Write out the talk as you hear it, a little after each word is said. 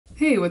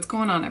Hey, what's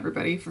going on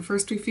everybody? For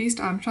First We Feast,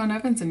 I'm Sean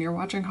Evans and you're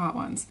watching Hot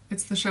Ones.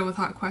 It's the show with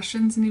hot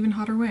questions and even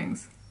hotter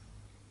wings.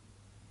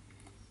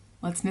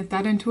 Let's knit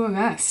that into a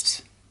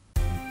vest.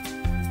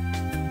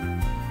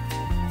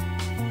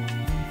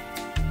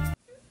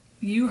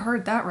 You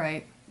heard that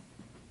right.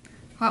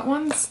 Hot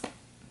Ones,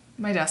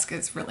 my desk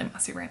is really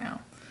messy right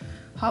now.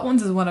 Hot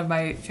Ones is one of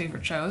my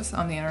favorite shows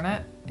on the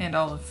internet and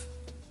all of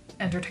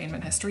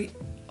entertainment history.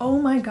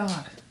 Oh my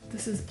god.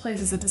 This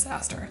place is a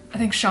disaster. I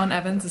think Sean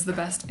Evans is the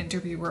best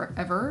interviewer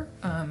ever.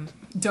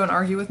 Don't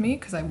argue with me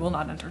because I will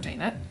not entertain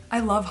it.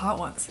 I love Hot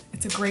Ones.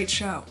 It's a great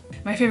show.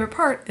 My favorite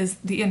part is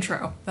the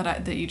intro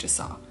that you just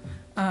saw.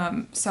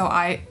 So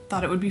I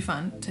thought it would be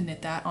fun to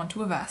knit that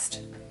onto a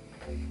vest.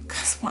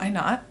 Because why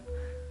not?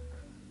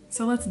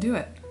 So let's do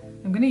it.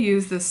 I'm gonna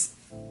use this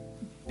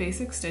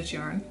basic stitch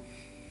yarn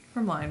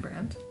from Lion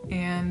Brand,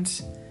 and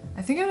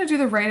I think I'm gonna do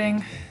the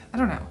writing. I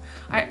don't know.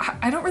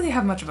 I don't really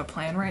have much of a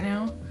plan right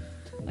now.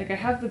 Like I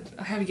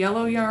have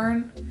yellow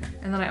yarn,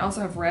 and then I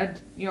also have red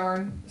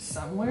yarn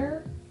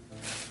somewhere.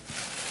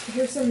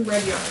 Here's some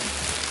red yarn.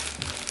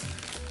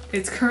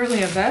 It's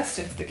currently a vest.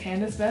 It's the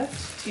Candace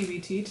vest,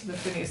 TBT to the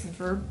Phineas and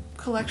Ferb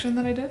collection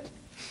that I did.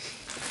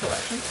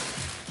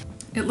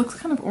 It looks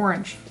kind of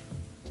orange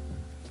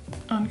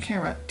on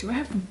camera. Do I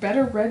have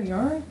better red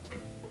yarn?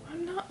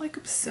 I'm not like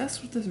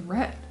obsessed with this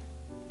red.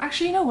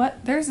 Actually, you know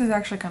what? Theirs is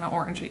actually kind of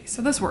orangey,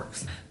 so this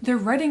works. Their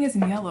writing is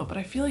in yellow, but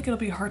I feel like it'll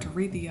be hard to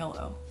read the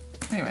yellow.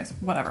 Anyways,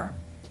 whatever.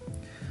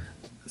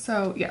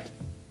 So yeah,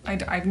 I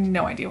have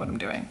no idea what I'm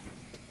doing.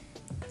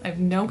 I have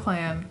no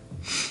plan,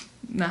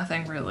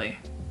 nothing really.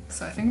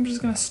 So I think I'm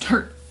just gonna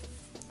start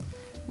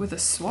with a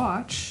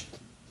swatch.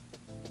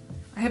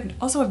 I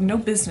also have no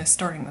business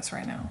starting this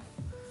right now.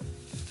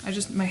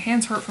 My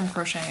hands hurt from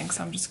crocheting,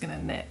 so I'm just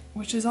gonna knit,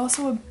 which is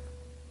also a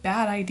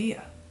bad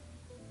idea.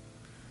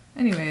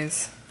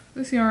 Anyways,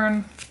 this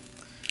yarn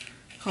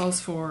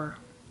calls for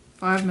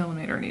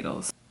 5mm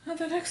needles. Now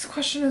the next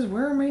question is,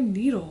 where are my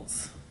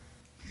needles?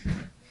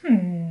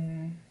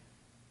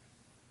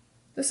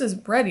 This is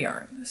red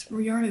yarn. This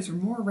yarn is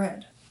more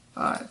red.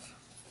 5.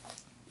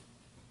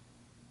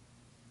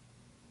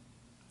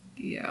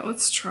 Yeah,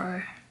 let's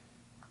try.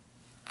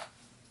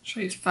 Should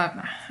I use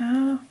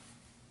 5.5?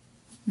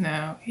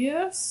 No.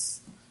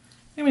 Yes?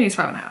 I'm gonna use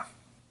 5.5.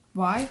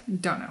 Why?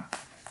 Don't know.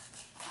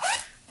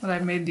 But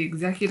I've made the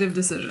executive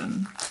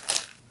decision.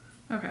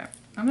 Okay,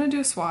 I'm gonna do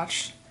a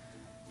swatch.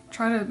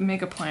 Try to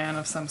make a plan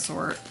of some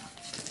sort.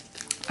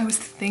 I was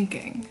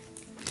thinking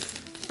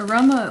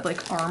around the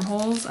like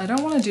armholes, I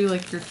don't want to do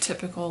like your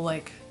typical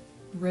like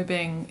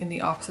ribbing in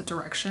the opposite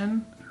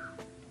direction.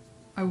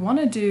 I want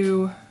to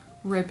do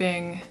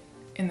ribbing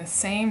in the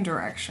same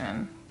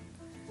direction,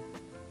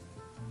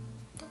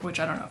 which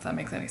I don't know if that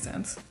makes any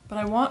sense, but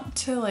I want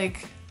to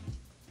like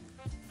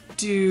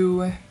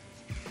do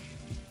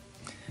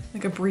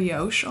like a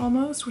brioche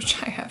almost,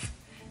 which I have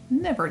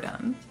never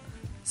done.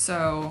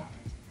 So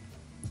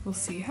we'll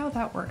see how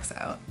that works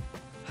out.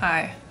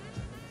 Hi,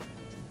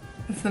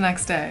 it's the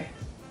next day.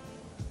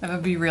 I have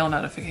a Be Real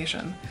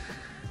notification.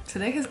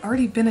 Today has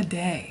already been a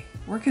day.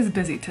 Work is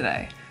busy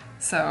today.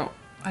 So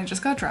I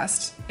just got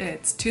dressed.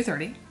 It's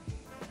 2:30.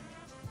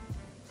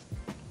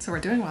 So we're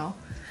doing well.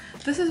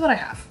 This is what I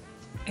have.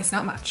 It's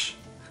not much,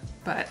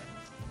 but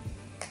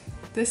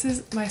this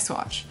is my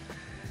swatch.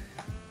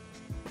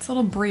 It's a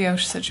little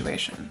brioche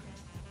situation.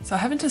 So I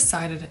haven't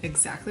decided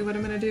exactly what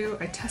I'm gonna do.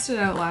 I tested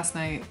out last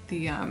night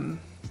the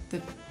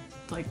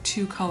like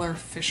 2-color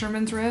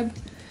fisherman's rib,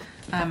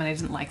 and I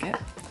didn't like it.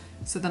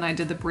 So then I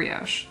did the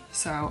brioche.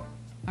 So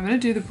I'm gonna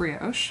do the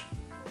brioche,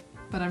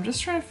 but I'm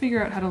just trying to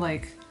figure out how to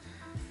like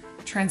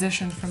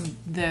transition from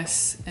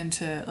this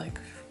into like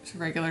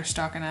regular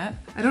stockinette.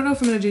 I don't know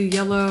if I'm gonna do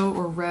yellow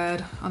or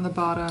red on the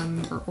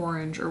bottom or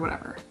orange or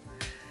whatever.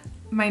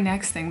 My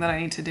next thing that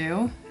I need to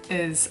do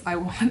is I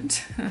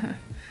want to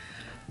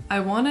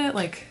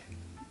like,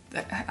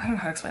 I don't know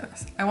how to explain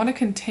this. I want to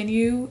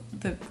continue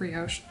the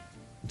brioche.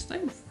 Did I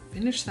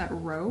finish that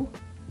row?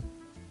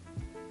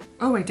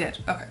 Oh, I did.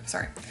 Okay,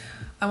 sorry.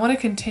 I want to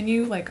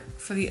continue like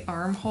for the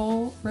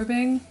armhole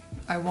ribbing.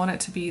 I want it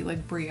to be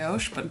like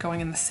brioche, but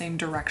going in the same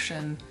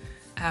direction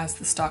as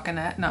the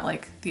stockinette, not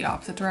like the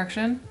opposite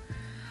direction,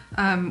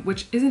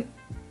 which isn't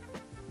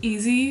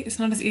easy. It's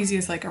not as easy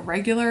as like a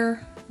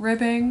regular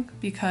ribbing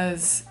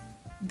because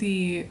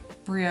the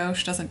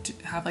brioche doesn't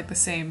have like the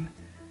same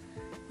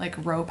like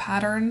row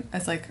pattern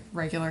as like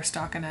regular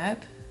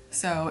stockinette.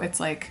 So it's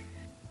like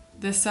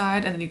this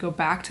side and then you go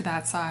back to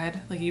that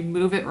side, like you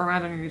move it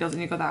around on your needles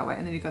and you go that way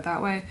and then you go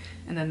that way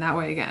and then that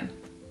way again.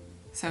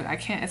 So I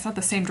can't, it's not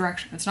the same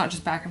direction. It's not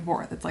just back and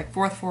forth. It's like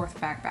forth,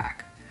 forth, back,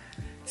 back.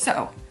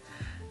 So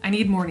I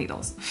need more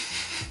needles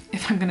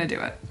if I'm gonna do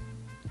it.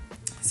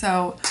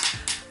 So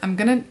I'm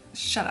gonna,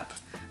 shut up.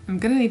 I'm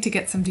gonna need to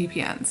get some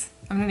DPNs.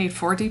 I'm gonna need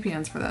 4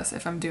 DPNs for this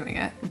if I'm doing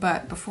it.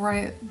 But before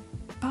I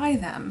buy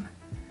them,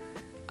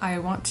 I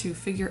want to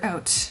figure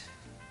out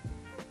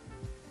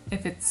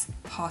if it's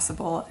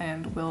possible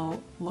and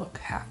will look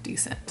half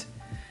decent.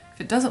 If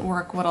it doesn't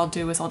work, what I'll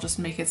do is I'll just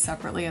make it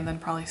separately and then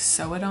probably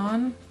sew it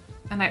on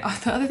And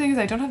the other thing is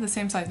I don't have the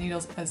same size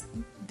needles as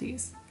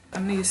these.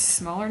 I'm gonna use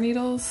smaller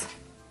needles.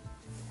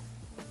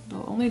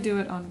 I'll only do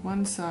it on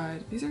one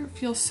side. These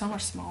feel so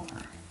much smaller.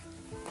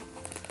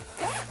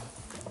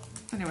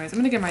 Anyways, I'm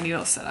gonna get my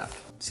needles set up.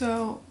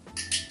 So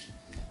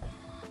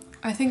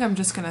I think I'm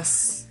just gonna,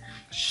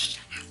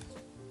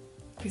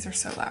 these are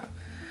so loud.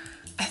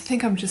 I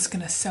think I'm just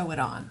gonna sew it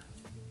on.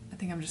 I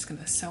think I'm just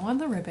gonna sew on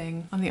the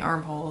ribbing on the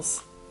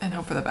armholes and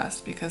hope for the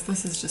best, because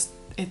this is just,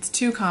 it's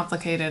too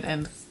complicated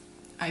and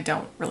I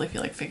don't really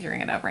feel like figuring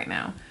it out right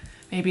now.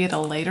 Maybe at a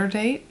later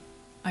date,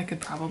 I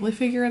could probably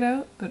figure it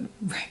out, but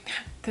right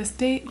now, this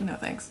date, no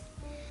thanks.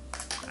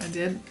 I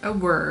did a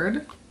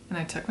word and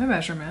I took my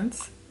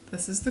measurements.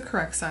 This is the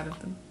correct side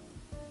of the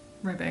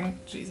ribbing,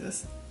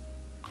 Jesus.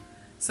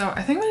 So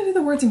I think I'm gonna do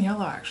the words in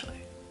yellow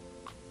actually.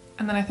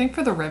 And then I think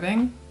for the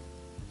ribbing,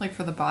 like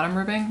for the bottom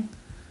ribbing,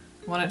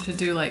 I want it to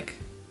do like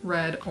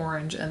red,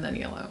 orange, and then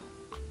yellow.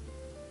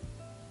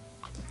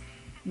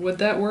 Would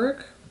that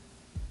work?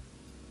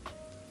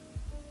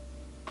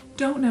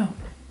 Don't know,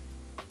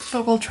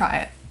 but we'll try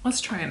it. Let's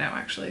try it now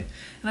actually.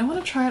 And I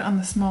want to try it on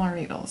the smaller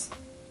needles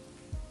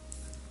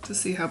to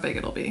see how big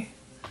it'll be.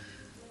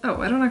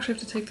 Oh, I don't actually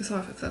have to take this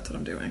off if that's what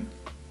I'm doing.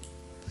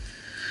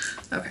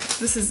 Okay,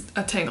 this is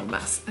a tangled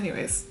mess.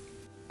 Anyways.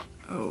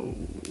 Oh,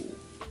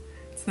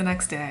 it's the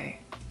next day.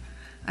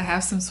 I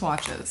have some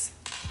swatches.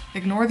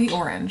 Ignore the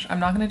orange. I'm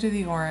not gonna do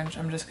the orange.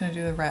 I'm just gonna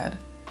do the red.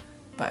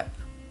 But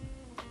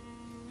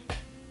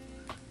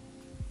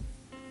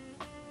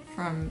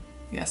from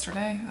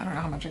yesterday, I don't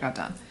know how much I got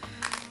done.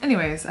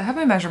 Anyways, I have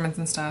my measurements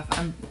and stuff.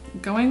 I'm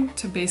going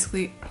to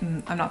basically,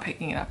 I'm not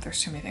picking it up,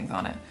 there's too many things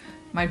on it.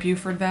 My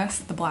Buford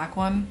vest, the black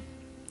one.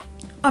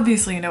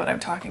 Obviously you know what I'm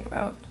talking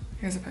about.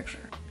 Here's a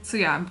picture. So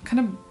yeah, I'm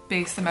gonna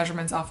base the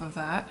measurements off of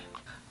that.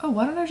 Oh,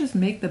 why don't I just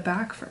make the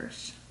back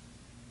first?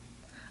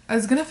 I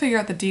was gonna figure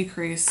out the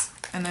decrease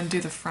and then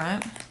do the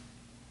front,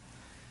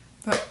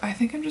 but I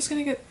think I'm just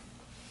gonna get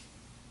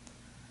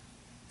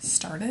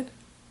started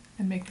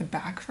and make the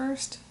back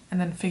first and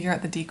then figure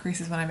out the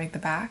decreases when I make the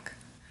back.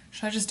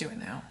 Should I just do it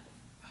now?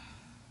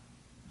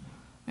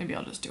 Maybe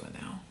I'll just do it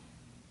now.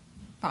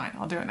 Fine,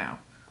 I'll do it now.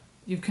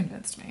 You've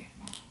convinced me.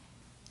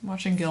 I'm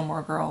watching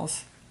Gilmore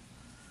Girls.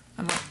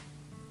 I'm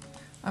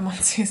on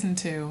season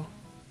 2.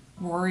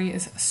 Rory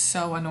is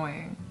so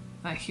annoying.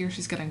 I hear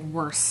she's getting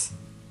worse.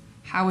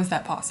 How is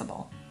that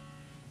possible?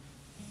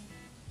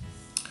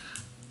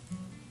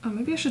 Oh,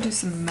 maybe I should do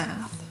some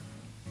math.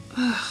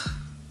 Ugh.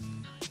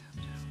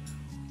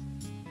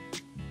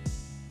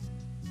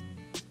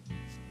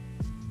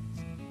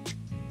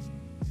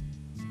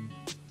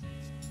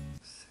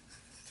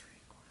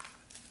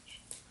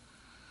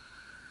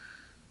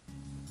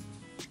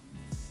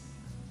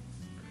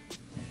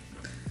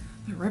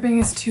 The ribbing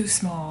is too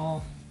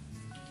small,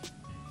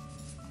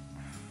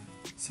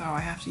 so I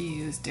have to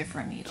use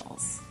different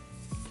needles.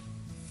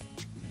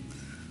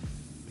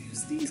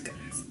 Use these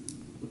guys.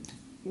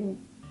 Ooh.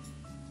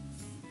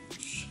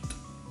 Shit.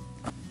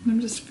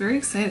 I'm just very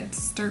excited to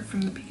start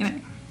from the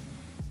beginning.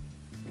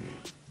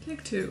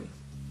 Take 2.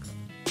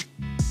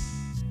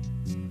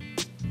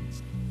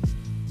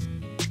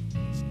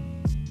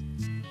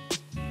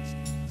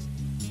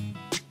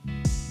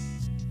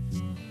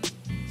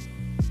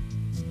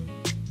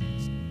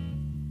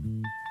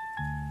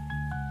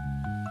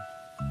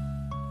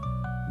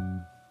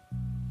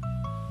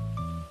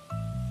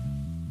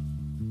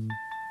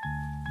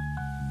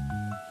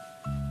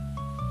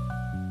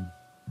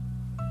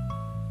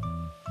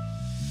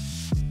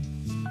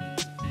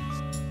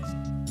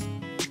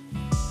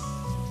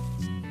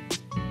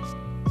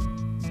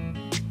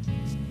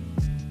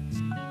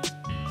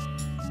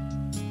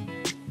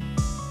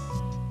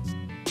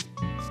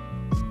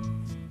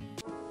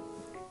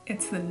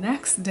 It's the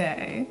next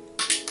day.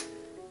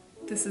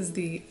 This is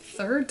the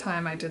 3rd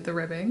time I did the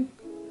ribbing,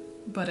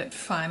 but it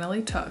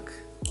finally took.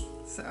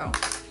 So,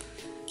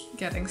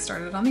 getting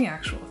started on the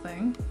actual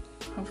thing.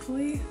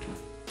 Hopefully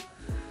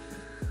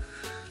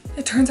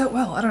it turns out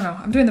well. I don't know.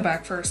 I'm doing the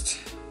back first.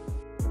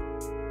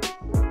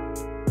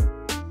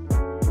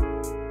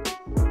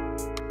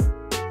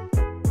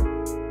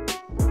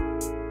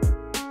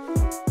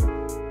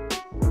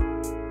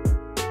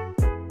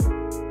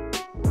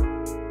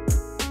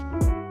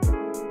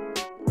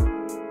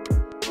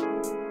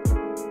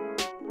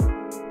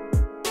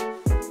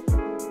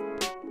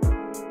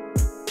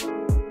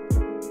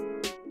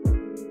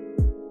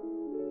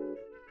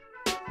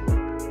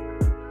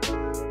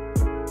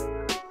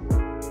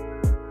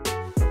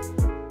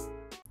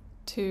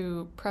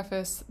 To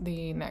preface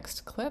the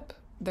next clip,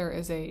 there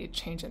is a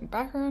change in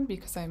background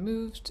because I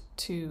moved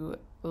to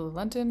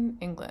London,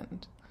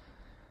 England.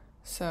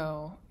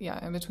 So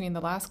yeah, in between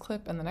the last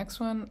clip and the next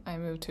one, I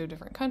moved to a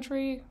different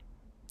country.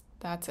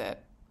 That's it.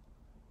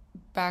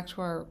 Back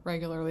to our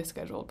regularly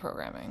scheduled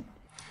programming.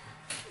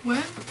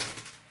 What?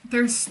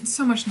 There's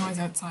so much noise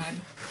outside.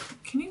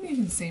 Can you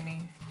even see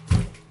me?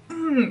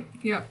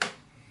 Yep.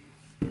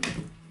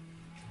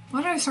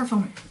 Why did I start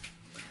filming?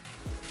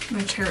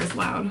 My chair is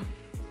loud.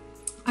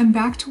 I'm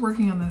back to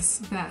working on this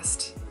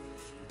vest.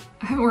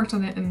 I haven't worked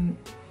on it in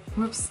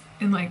whoops,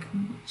 in like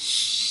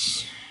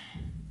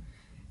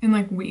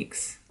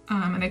weeks.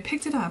 And I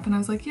picked it up and I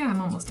was like, yeah,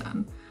 I'm almost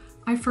done.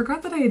 I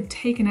forgot that I had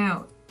taken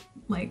out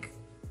like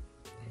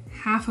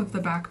half of the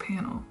back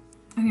panel.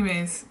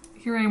 Anyways,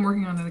 here I am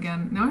working on it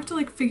again. Now I have to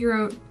like figure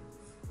out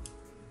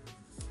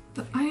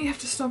I have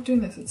to stop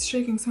doing this. It's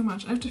shaking so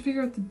much. I have to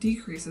figure out the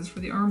decreases for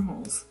the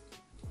armholes.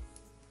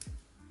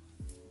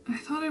 I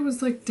thought I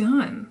was like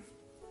done.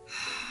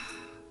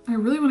 I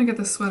really want to get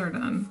this sweater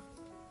done.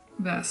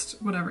 Vest,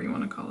 whatever you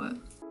want to call it.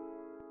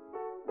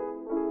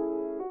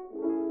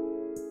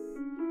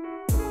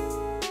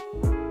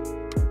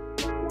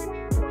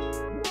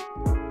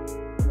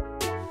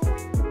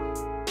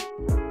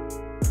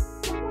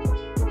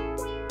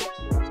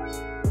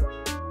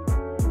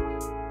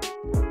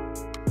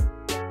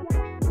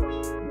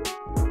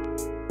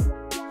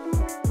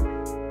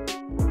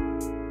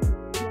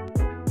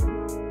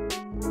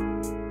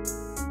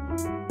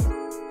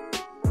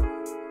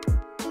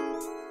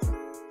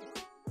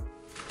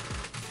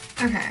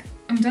 Okay,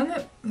 I'm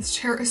done. This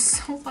chair is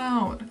so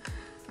loud.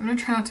 I'm gonna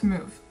try not to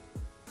move.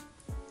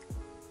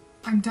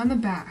 I'm done the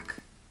back.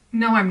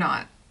 No, I'm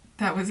not.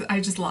 I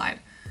just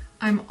lied.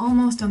 I'm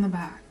almost done the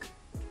back.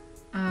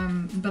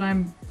 But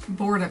I'm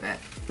bored of it.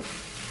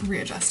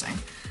 Readjusting.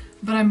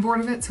 But I'm bored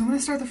of it, so I'm gonna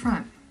start the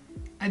front.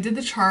 I did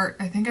the chart.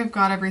 I think I've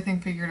got everything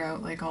figured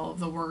out, like all of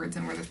the words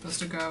and where they're supposed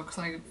to go, because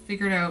I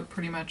figured out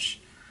pretty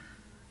much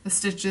the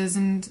stitches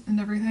and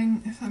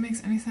everything, if that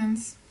makes any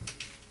sense.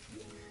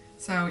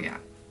 So yeah.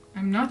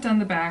 I'm not done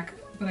the back,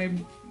 but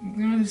I'm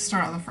gonna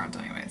start on the front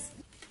anyways.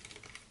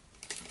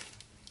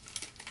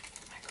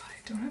 Oh my god,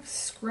 I don't have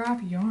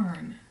scrap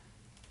yarn.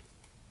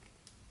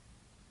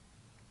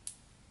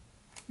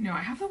 No, I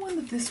have the one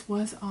that this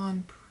was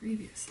on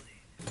previously.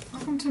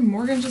 Welcome to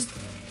Morgan Just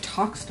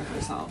Talks to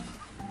Herself.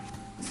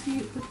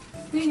 See, the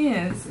thing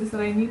is that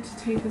I need to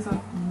take this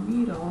off the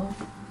needle,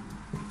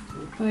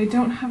 but I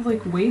don't have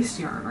like waste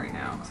yarn right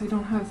now, because I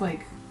don't have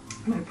like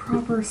my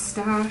proper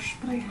stash,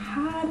 but I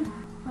had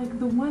like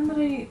the one that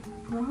I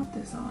brought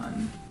this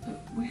on, but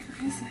where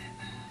is it?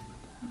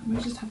 I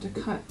might just have to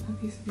cut a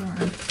piece of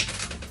yarn.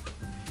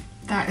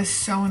 That is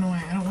so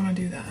annoying. I don't want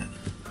to do that.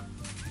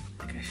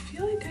 Like I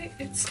feel like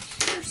it's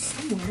here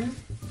somewhere.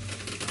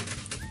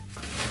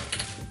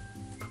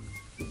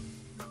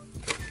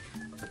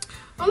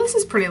 Oh, this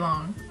is pretty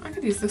long. I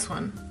could use this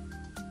one.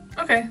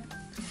 Okay.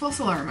 False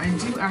alarm. I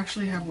do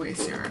actually have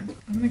waste yarn.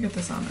 I'm gonna get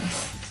this on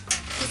this.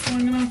 Is this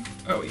long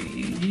enough? Oh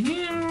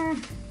yeah.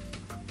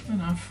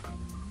 Enough.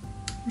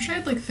 I wish I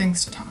had like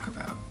things to talk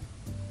about.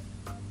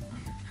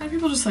 How do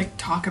people just like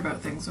talk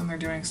about things when they're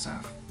doing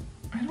stuff?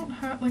 I don't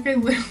have, like I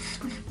literally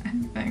don't have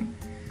anything.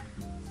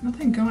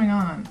 Nothing going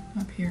on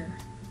up here.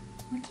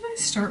 When did I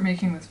start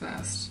making this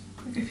vest?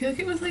 Like I feel like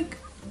it was like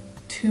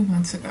 2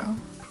 months ago.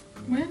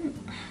 When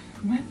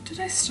did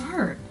I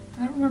start?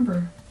 I don't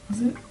remember.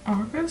 Was it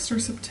August or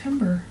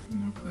September?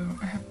 No clue.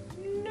 I have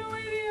no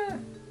idea.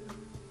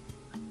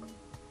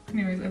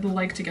 Anyways, I'd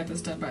like to get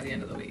this done by the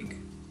end of the week.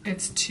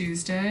 It's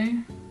Tuesday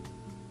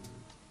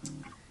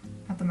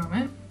at the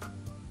moment,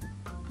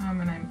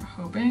 and I'm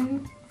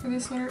hoping for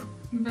this sweater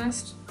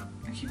vest.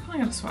 I keep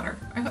calling it a sweater.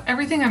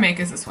 Everything I make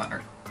is a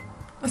sweater.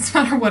 Doesn't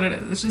matter what it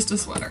is, it's just a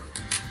sweater.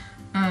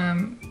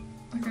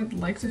 Like I'd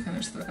like to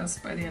finish the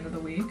vest by the end of the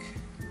week.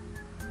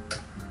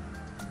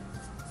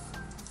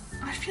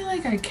 I feel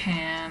like I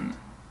can.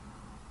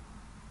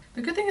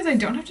 The good thing is I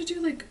don't have to do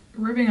like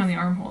ribbing on the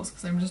armholes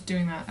because I'm just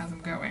doing that as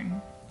I'm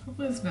going.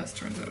 Hopefully this vest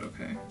turns out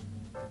okay.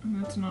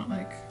 And it's not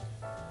like,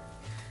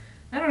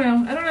 I don't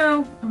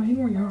know. Oh, I need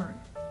more yarn.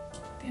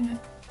 Damn it.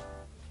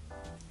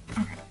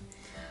 Okay.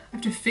 I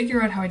have to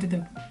figure out how I did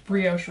the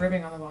brioche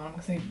ribbing on the bottom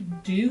because I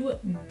do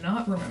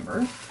not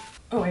remember.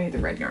 Oh, I need the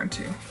red yarn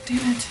too.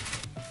 Damn it.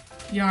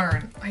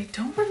 Yarn. I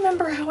don't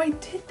remember how I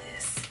did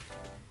this.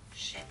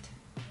 Shit.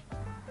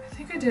 I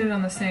think I did it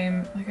on the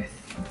same, like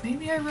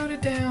maybe I wrote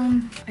it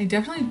down. I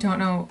definitely don't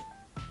know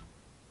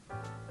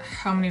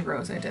how many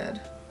rows I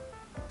did.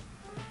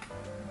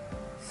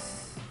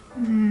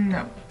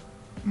 No,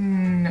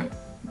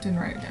 didn't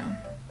write it down.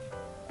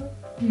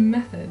 What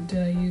method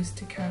did I use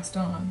to cast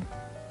on?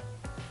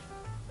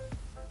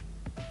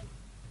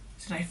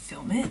 Did I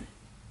film it?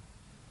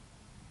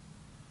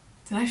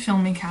 Did I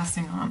film me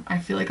casting on? I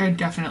feel like I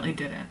definitely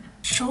didn't.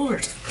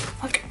 Shoulders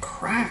fucking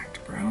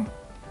cracked, bro.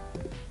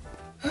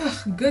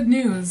 Ugh, good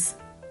news,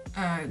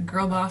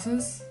 girl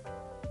bosses.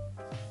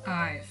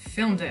 I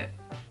filmed it.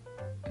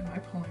 Am I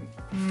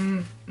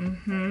pulling?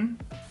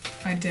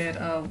 I did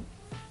a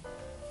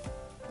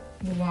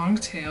long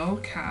tail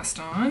cast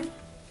on,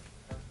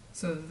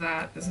 so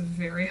that is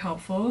very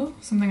helpful.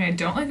 Something I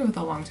don't like with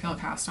a long tail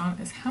cast on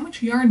is how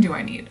much yarn do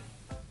I need?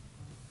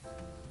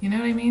 You know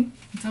what I mean?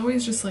 It's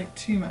always just like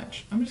too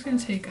much. I'm just gonna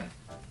take a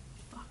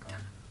fuck ton.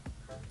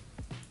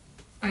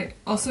 I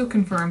also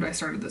confirmed I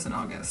started this in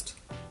August.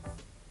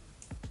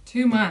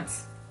 2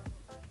 months.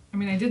 I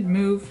mean, I did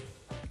move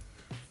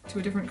to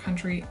a different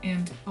country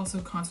and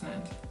also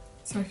continent,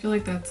 so I feel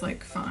like that's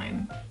like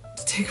fine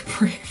to take a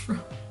break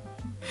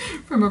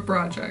from a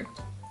project.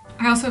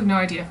 I also have no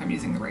idea if I'm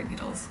using the right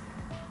needles.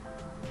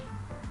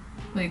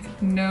 Like,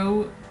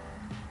 no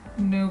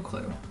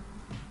clue.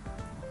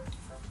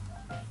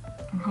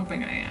 I'm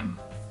hoping I am.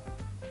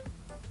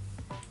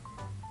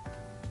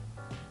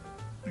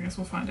 I guess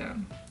we'll find out.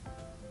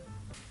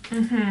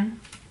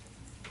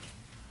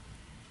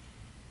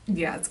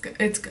 Yeah, it's good.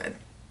 It's good.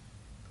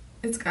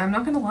 It's good. I'm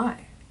not gonna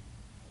lie.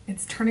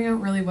 It's turning out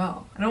really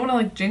well. I don't want to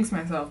like jinx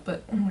myself,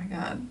 but oh my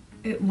god.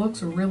 It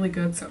looks really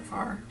good so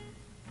far.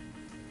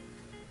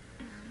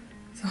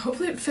 So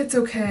hopefully it fits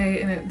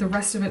okay and the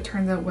rest of it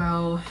turns out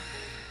well.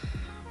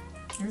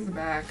 Here's the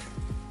back.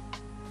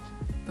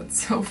 But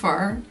so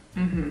far,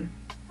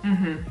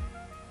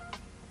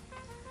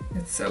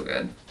 it's so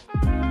good.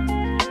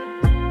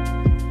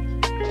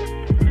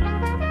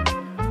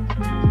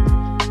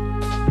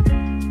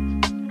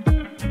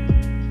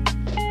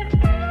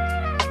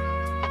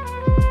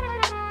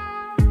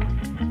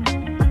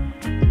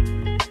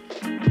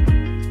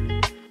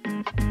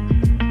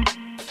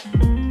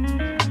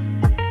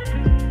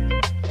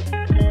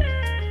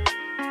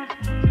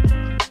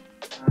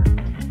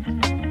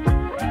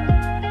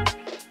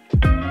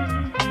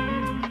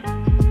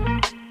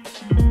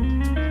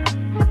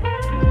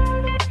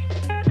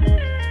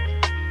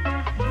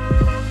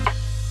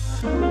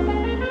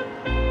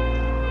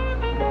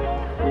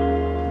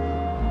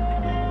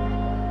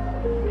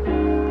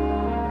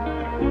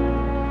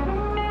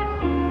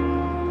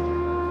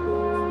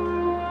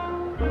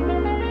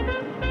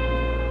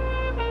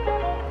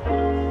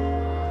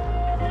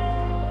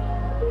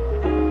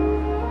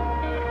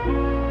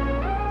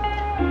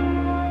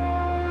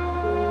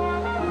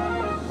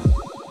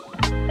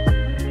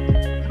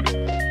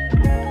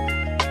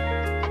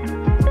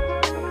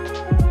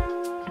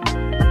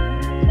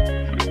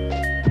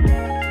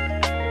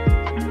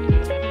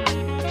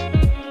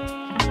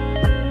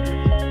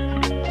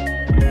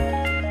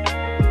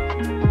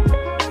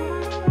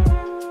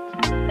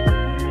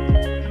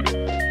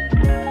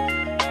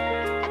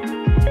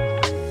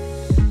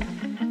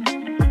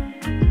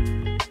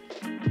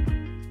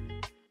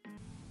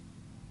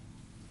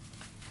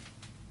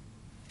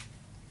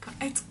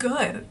 It's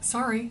good.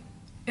 Sorry.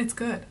 It's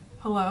good.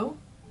 Hello?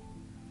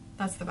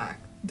 That's the back.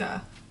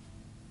 Duh.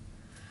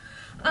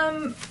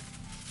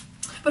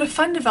 But a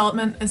fun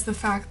development is the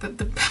fact that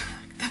the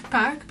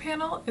back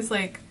panel is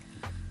like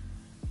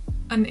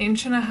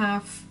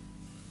 1.5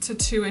 to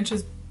 2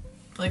 inches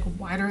like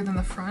wider than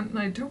the front, and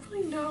I don't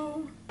really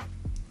know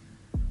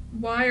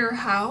why or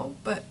how,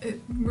 but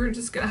we're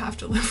just gonna have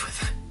to live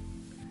with it.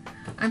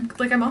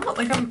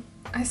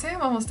 I say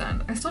I'm almost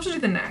done. I still have to do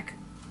the neck.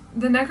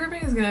 The neck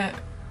ribbing is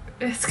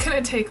it's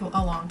gonna take a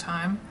long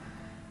time,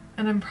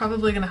 and I'm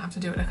probably gonna have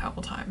to do it a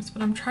couple times,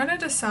 but I'm trying to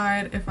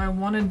decide if I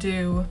want to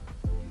do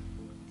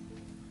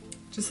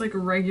just like a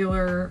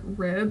regular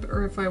rib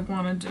or if I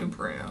want to do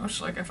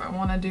brioche, like if I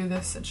want to do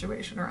this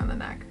situation around the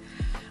neck.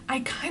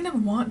 I kind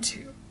of want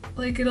to.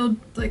 Like I don't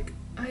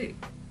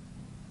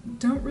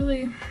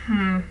really,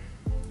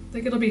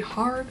 like it'll be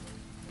hard,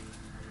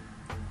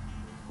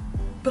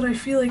 but I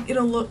feel like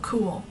it'll look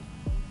cool.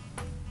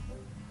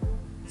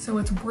 So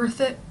it's worth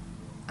it.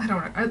 I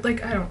don't know. I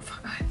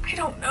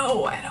don't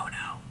know.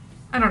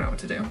 I don't know what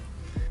to do.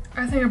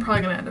 I think I'm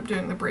probably gonna end up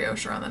doing the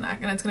brioche around the neck,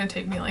 and it's gonna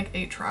take me like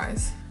 8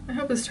 tries. I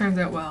hope this turns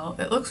out well.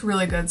 It looks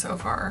really good so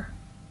far.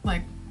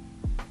 Like,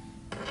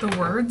 the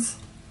words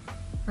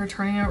are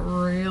turning out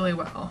really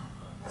well.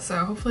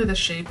 So hopefully the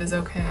shape is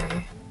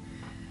okay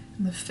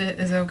and the fit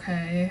is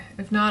okay.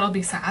 If not, I'll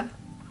be sad,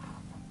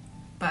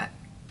 but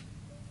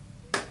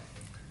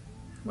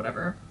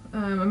whatever.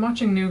 I'm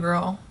watching New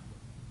Girl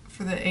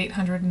for the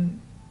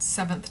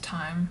 807th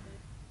time.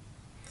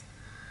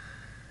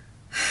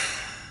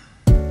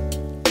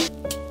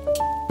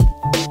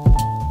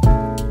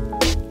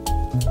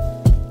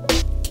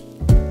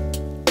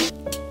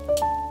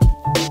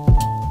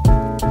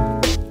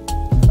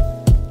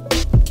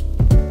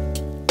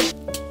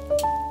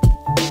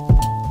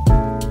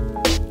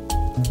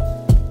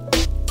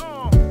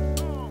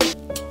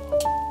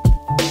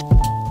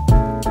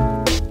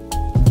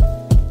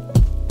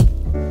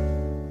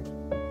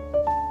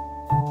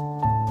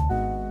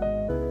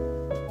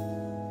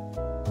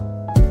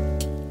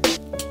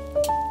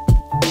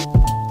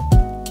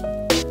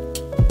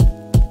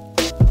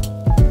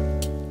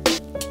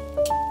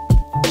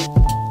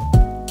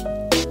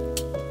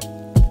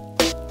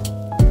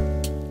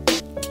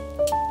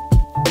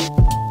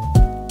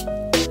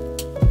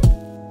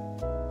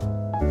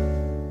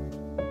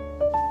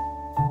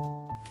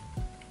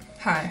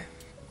 Hi,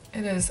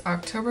 it is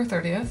October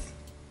 30th,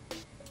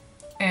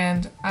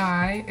 and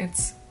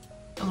it's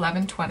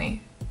 11:20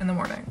 in the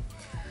morning,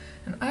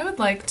 and I would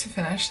like to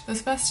finish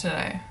this vest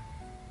today.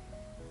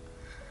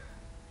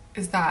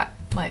 Is that,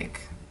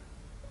 like,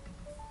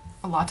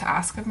 a lot to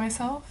ask of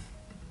myself?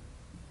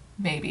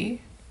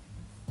 Maybe.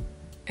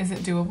 Is it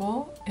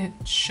doable? It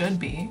should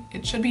be.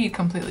 It should be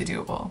completely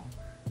doable.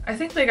 I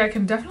think, like, I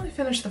can definitely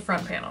finish the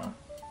front panel.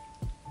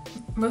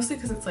 Mostly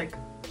because it's, like,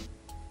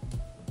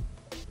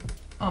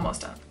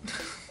 almost done.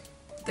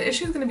 The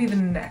issue is going to be the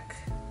neck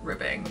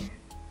ribbing,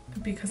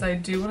 because I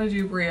do want to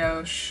do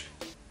brioche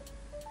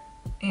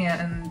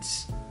and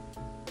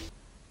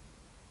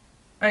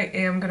I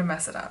am gonna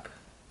mess it up.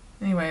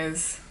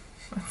 Anyways,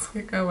 let's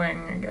get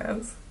going, I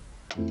guess.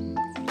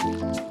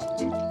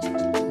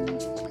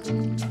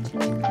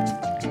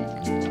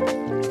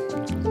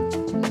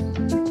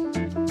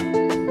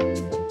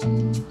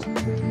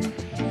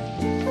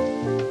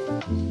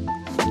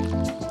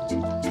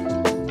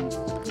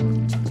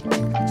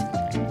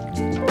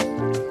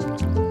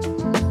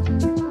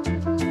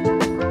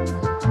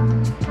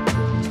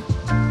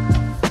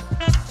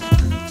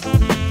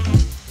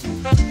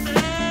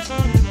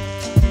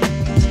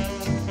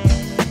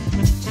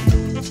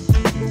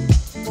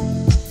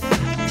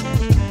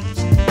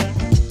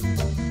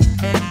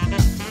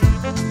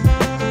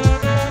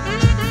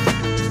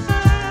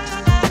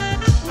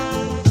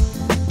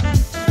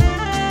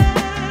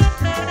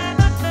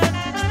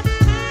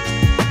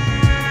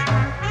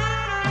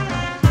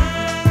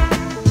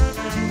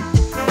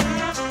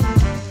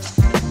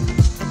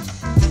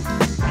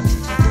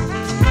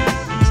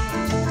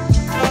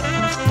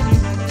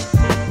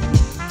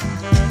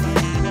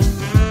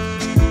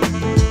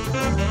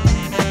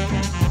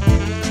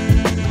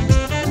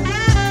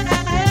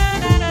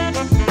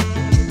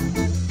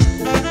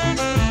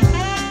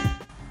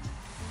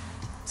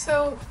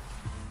 So,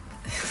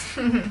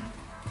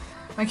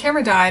 my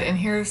camera died and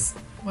here's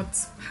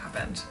what's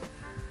happened.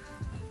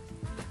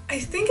 I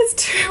think it's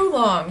too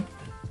long.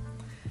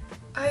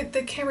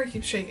 The camera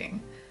keeps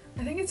shaking.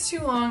 I think it's too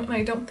long and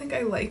I don't think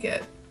I like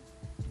it.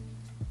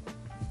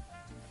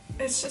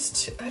 It's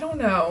just, I don't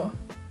know.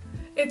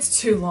 It's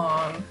too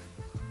long.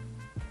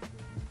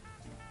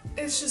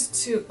 It's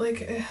just too,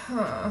 like,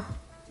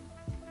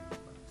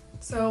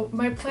 So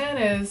my plan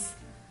is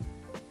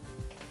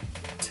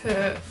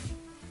to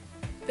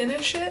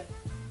finish it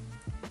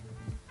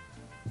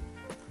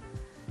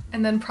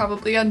and then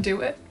probably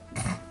undo it.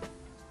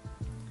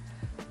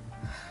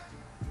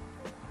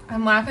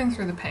 I'm laughing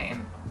through the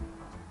pain.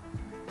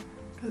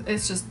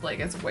 It's just like,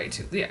 it's way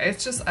too, yeah,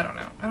 it's just, I don't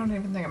know. I don't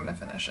even think I'm gonna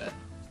finish it.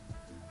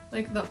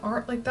 Like the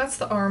arm, like that's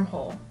the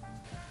armhole.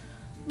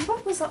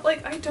 What was that?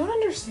 Like, I don't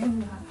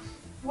understand that.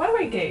 Why do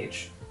I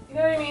gauge? You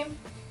know what I mean?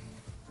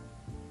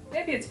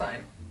 Maybe it's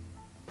fine.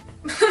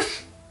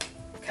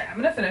 Okay, I'm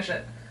gonna finish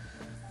it.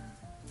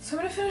 So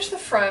I'm gonna finish the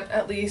front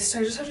at least.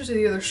 I just have to do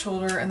the other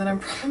shoulder and then I'm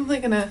probably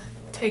gonna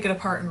take it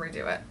apart and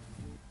redo it.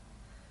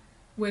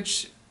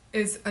 Which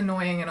is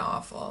annoying and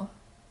awful.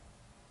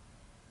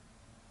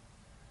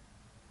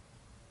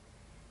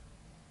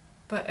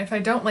 But if I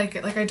don't like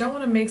it, like I don't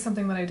want to make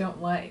something that I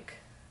don't like,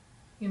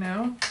 you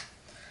know?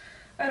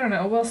 I don't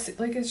know, we'll see.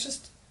 Like it's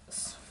just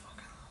so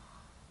fucking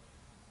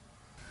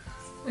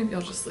long. Maybe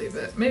I'll just leave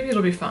it. Maybe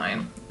it'll be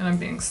fine and I'm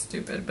being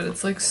stupid, but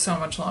it's like so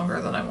much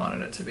longer than I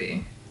wanted it to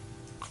be.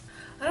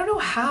 I don't know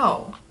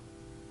how.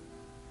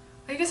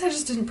 I guess I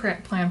just didn't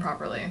plan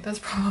properly. That's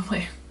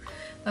probably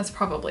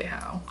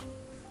how.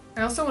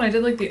 I also, when I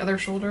did like the other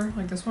shoulder,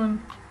 like this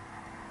one,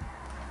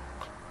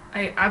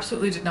 I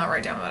absolutely did not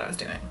write down what I was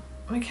doing.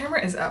 My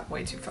camera is up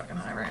way too fucking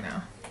high right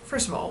now.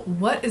 First of all,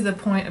 what is the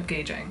point of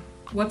gauging?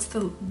 What's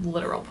the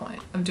literal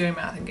point of doing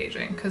math and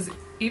gauging? Because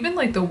even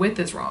like the width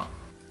is wrong.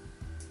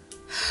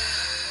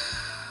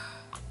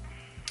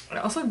 I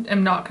also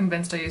am not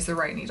convinced I used the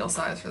right needle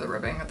size for the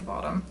ribbing at the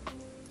bottom.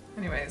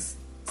 Anyways,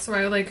 so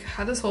I like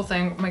had this whole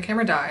thing, my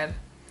camera died.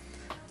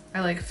 I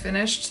like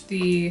finished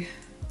the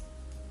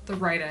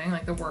writing,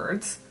 like the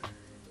words,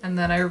 and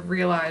then I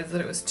realized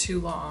that it was too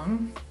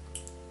long.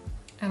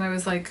 And I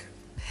was like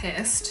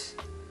pissed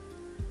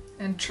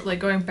and like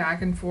going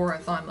back and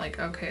forth on like,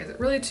 okay, is it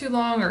really too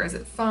long or is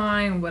it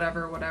fine?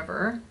 Whatever,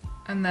 whatever.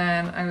 And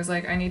then I was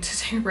like, I need to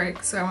take a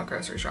break, so I went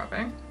grocery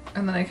shopping.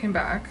 And then I came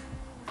back,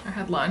 I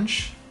had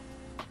lunch,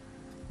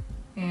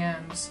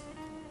 and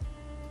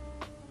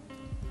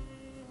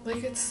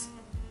like it's,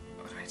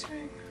 what am I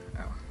doing?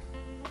 Oh.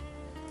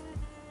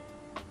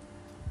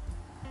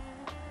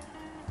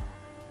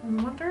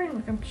 I'm wondering,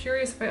 like I'm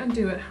curious if I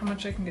undo it, how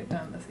much I can get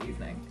done this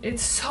evening.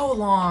 It's so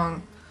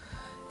long.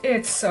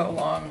 It's so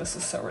long. This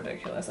is so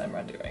ridiculous. I'm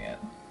undoing it.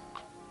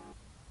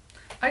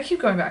 I keep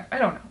going back. I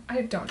don't know.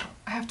 I don't know.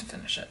 I have to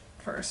finish it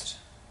first.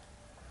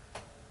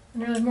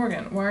 And you're like,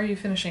 Morgan, why are you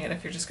finishing it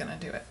if you're just gonna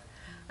do it?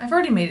 I've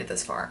already made it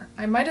this far.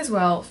 I might as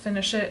well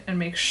finish it and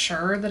make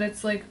sure that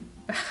it's like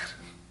bad.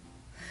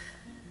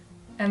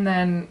 And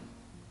then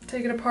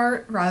take it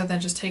apart rather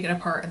than just take it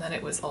apart and then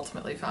it was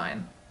ultimately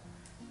fine.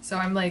 So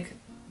I'm like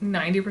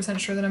 90%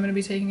 sure that I'm gonna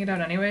be taking it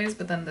out anyways,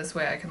 but then this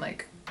way I can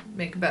like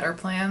make better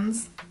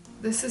plans.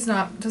 This is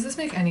not, does this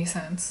make any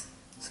sense?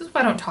 This is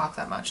why I don't talk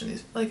that much in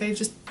these, like I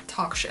just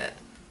talk shit.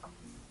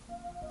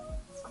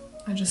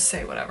 I just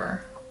say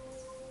whatever.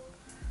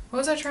 What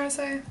was I trying to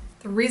say?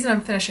 The reason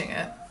I'm finishing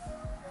it,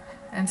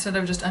 instead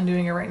of just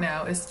undoing it right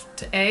now, is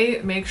to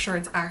A, make sure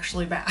it's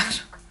actually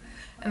bad.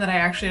 And that I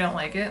actually don't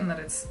like it and that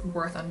it's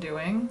worth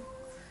undoing.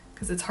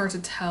 Because it's hard to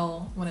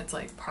tell when it's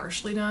like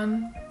partially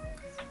done.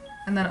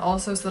 And then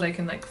also so that I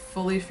can like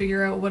fully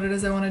figure out what it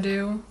is I want to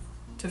do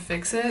to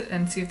fix it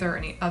and see if there are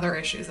any other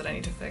issues that I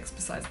need to fix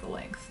besides the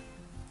length.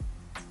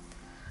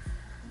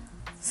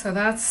 So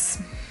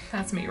that's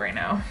me right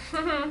now.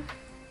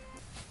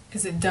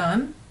 Is it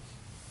done?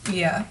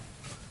 Yeah.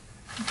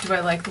 Do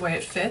I like the way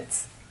it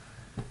fits?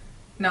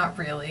 Not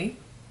really.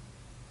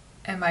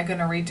 Am I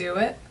gonna redo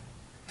it?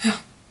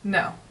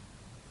 No.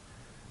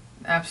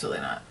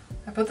 Absolutely not.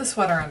 I put the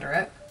sweater under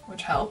it,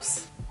 which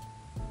helps.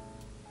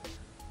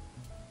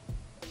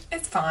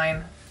 It's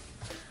fine.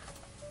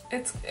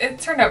 It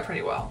turned out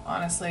pretty well,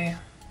 honestly.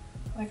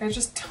 Like, I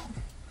just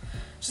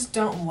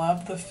don't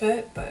love the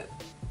fit, but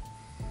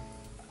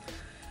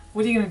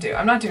what are you gonna do?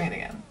 I'm not doing it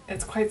again.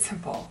 It's quite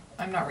simple.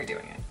 I'm not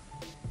redoing it.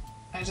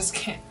 I just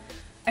can't.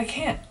 I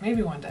can't.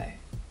 Maybe one day.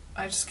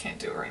 I just can't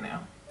do it right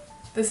now.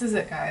 This is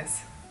it,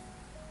 guys.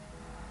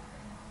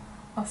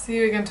 I'll see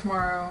you again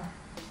tomorrow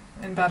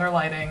in better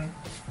lighting.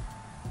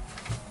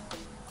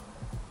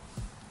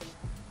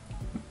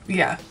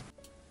 Yeah.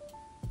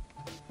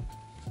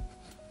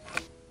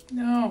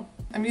 No,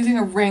 I'm using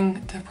a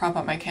ring to prop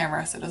up my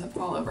camera so it doesn't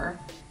fall over.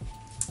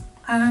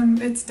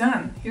 It's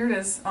done. Here it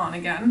is on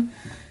again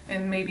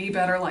in maybe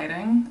better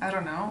lighting. I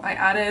don't know. I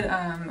added,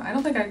 I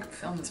don't think I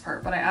filmed this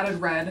part, but I added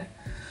red.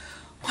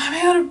 Why am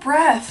I out of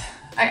breath?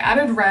 I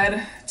added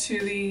red to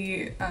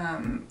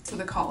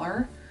the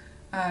collar,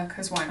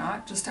 cause why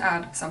not? Just to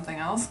add something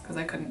else, cause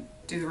I couldn't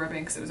do the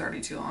ribbing because it was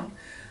already too long.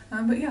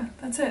 But yeah,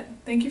 that's it.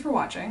 Thank you for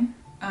watching.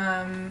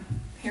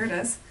 Here it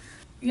is.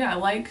 Yeah,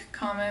 like,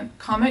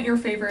 comment your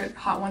favorite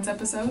Hot Ones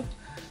episode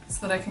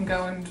so that I can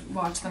go and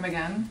watch them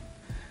again.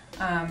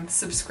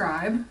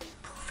 Subscribe,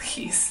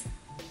 please.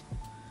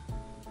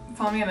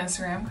 Follow me on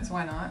Instagram, because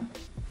why not?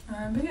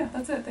 But yeah,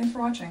 that's it. Thanks for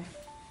watching.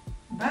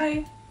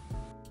 Bye!